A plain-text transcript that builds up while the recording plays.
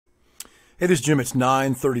Hey, this is Jim. It's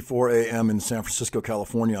 9:34 a.m. in San Francisco,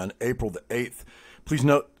 California on April the 8th. Please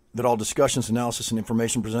note that all discussions, analysis, and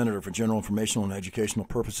information presented are for general informational and educational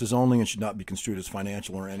purposes only and should not be construed as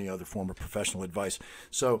financial or any other form of professional advice.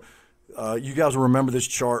 So you guys will remember this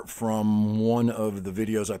chart from one of the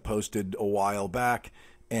videos I posted a while back.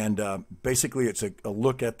 And basically, it's a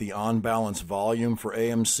look at the on-balance volume for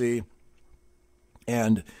AMC.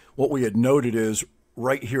 And what we had noted is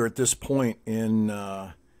right here at this point in...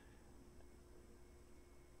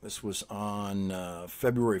 this was on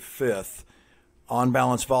February 5th.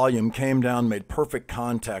 On-balance volume came down, made perfect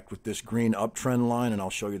contact with this green uptrend line, and I'll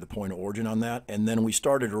show you the point of origin on that. And then we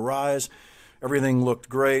started to rise. Everything looked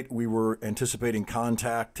great. We were anticipating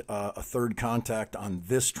contact, a third contact on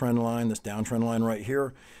this trend line, this downtrend line right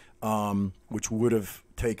here, which would have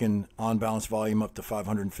taken on-balance volume up to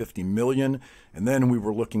 550 million. And then we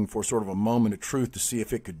were looking for sort of a moment of truth to see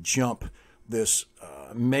if it could jump this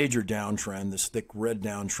major downtrend, this thick red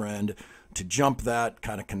downtrend, to jump that,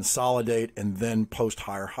 kind of consolidate, and then post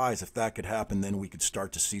higher highs. If that could happen, then we could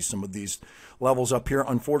start to see some of these levels up here.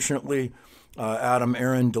 Unfortunately, Adam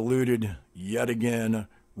Aaron diluted yet again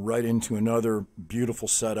right into another beautiful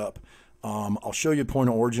setup. I'll show you point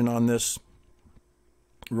of origin on this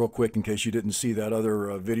real quick in case you didn't see that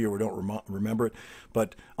other video or don't remember it.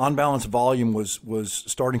 But on-balance volume was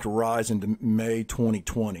starting to rise into May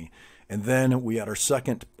 2020. And then we had our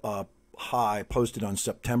second high posted on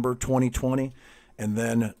September 2020 and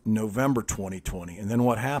then November 2020. And then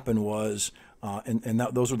what happened was,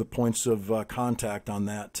 those are the points of contact on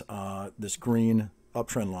that this green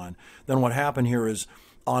uptrend line. Then what happened here is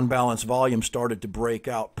on-balance volume started to break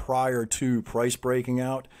out prior to price breaking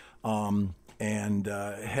out and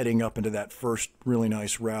heading up into that first really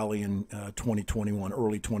nice rally in 2021,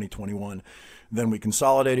 early 2021. Then we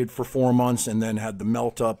consolidated for 4 months and then had the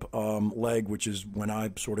melt up leg, which is when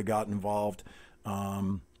I sort of got involved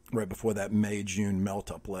right before that May-June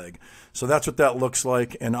melt up leg. So that's what that looks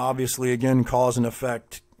like. And obviously, again, cause and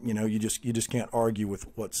effect, you know, you just can't argue with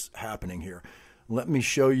what's happening here. Let me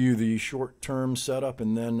show you the short-term setup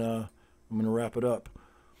and then I'm going to wrap it up.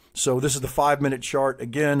 So this is the 5-minute chart.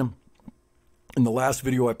 Again, in the last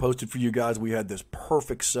video I posted for you guys, we had this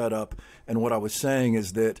perfect setup. And what I was saying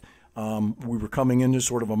is that we were coming into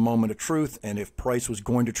sort of a moment of truth, and if price was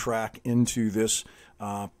going to track into this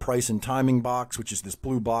price and timing box, which is this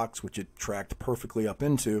blue box, which it tracked perfectly up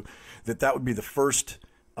into, that would be the first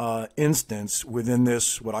instance within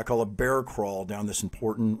this, what I call a bear crawl down this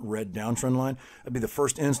important red downtrend line. That'd be the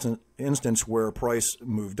first instance where price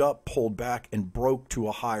moved up, pulled back, and broke to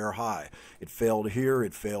a higher high. It failed here.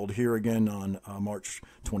 It failed here again on March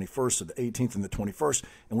 21st, so the 18th and the 21st.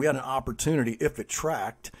 And we had an opportunity, if it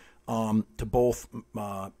tracked, to both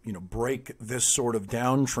break this sort of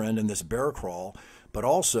downtrend in this bear crawl, but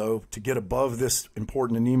also to get above this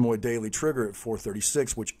important anemoid daily trigger at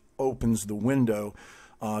 436, which opens the window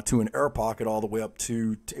to an air pocket all the way up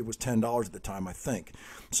to, it was $10 at the time, I think.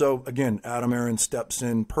 So again, Adam Aaron steps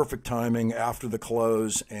in, perfect timing after the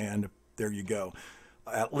close, and there you go.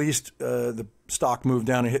 At least the stock moved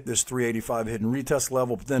down and hit this 385 hidden retest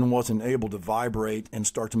level, but then wasn't able to vibrate and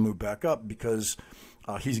start to move back up because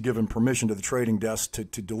he's given permission to the trading desk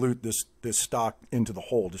to dilute this stock into the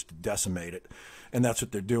hole, just to decimate it. And that's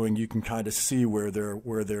what they're doing. You can kind of see where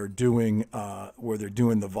they're doing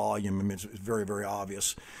the volume. I mean, it's very, very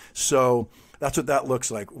obvious. So that's what that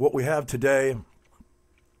looks like. What we have today,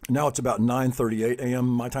 now it's about 9:38 a.m.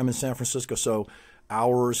 my time in San Francisco. So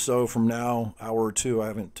hour or so from now, hour or two, I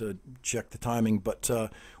haven't checked the timing, but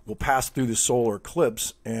we'll pass through the solar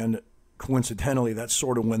eclipse, and coincidentally, that's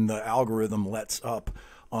sort of when the algorithm lets up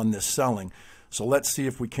on this selling. So let's see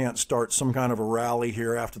if we can't start some kind of a rally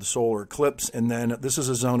here after the solar eclipse. And then this is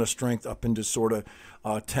a zone of strength up into sort of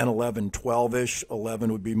 10, 11, 12-ish.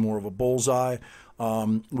 11 would be more of a bullseye.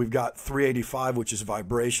 We've got 385, which is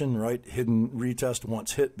vibration, right? Hidden retest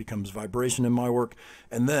once hit becomes vibration in my work.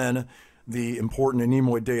 And then the important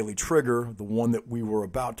anemoid daily trigger, the one that we were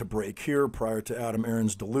about to break here prior to Adam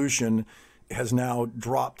Aaron's dilution, has now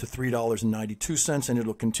dropped to $3.92, and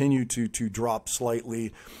it'll continue to drop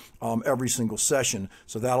slightly every single session.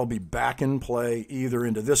 So that'll be back in play either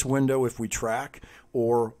into this window if we track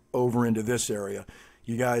or over into this area.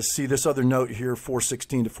 You guys see this other note here,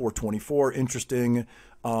 416 to 424, interesting,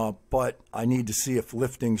 but I need to see if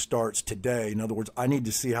lifting starts today. In other words, I need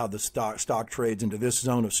to see how the stock trades into this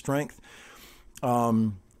zone of strength.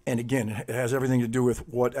 And again, it has everything to do with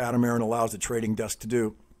what Adam Aaron allows the trading desk to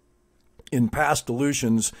do. In past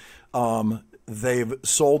dilutions, they've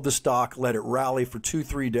sold the stock, let it rally for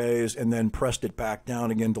 2-3 days, and then pressed it back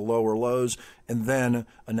down again to lower lows, and then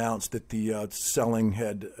announced that the selling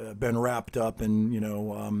had been wrapped up, and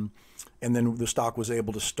and then the stock was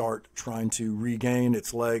able to start trying to regain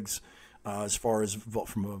its legs as far as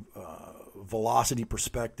from a velocity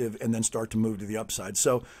perspective, and then start to move to the upside.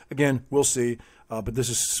 So again, we'll see, but this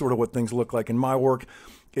is sort of what things look like in my work.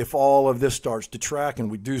 If all of this starts to track and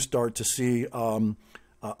we do start to see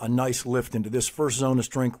a nice lift into this first zone of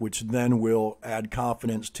strength, which then will add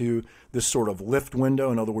confidence to this sort of lift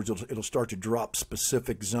window. In other words, it'll start to drop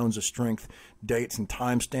specific zones of strength, dates, and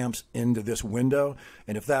timestamps into this window.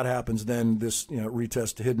 And if that happens, then this hidden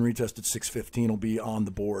retest at 615 will be on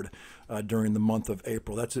the board during the month of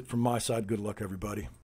April. That's it from my side. Good luck, everybody.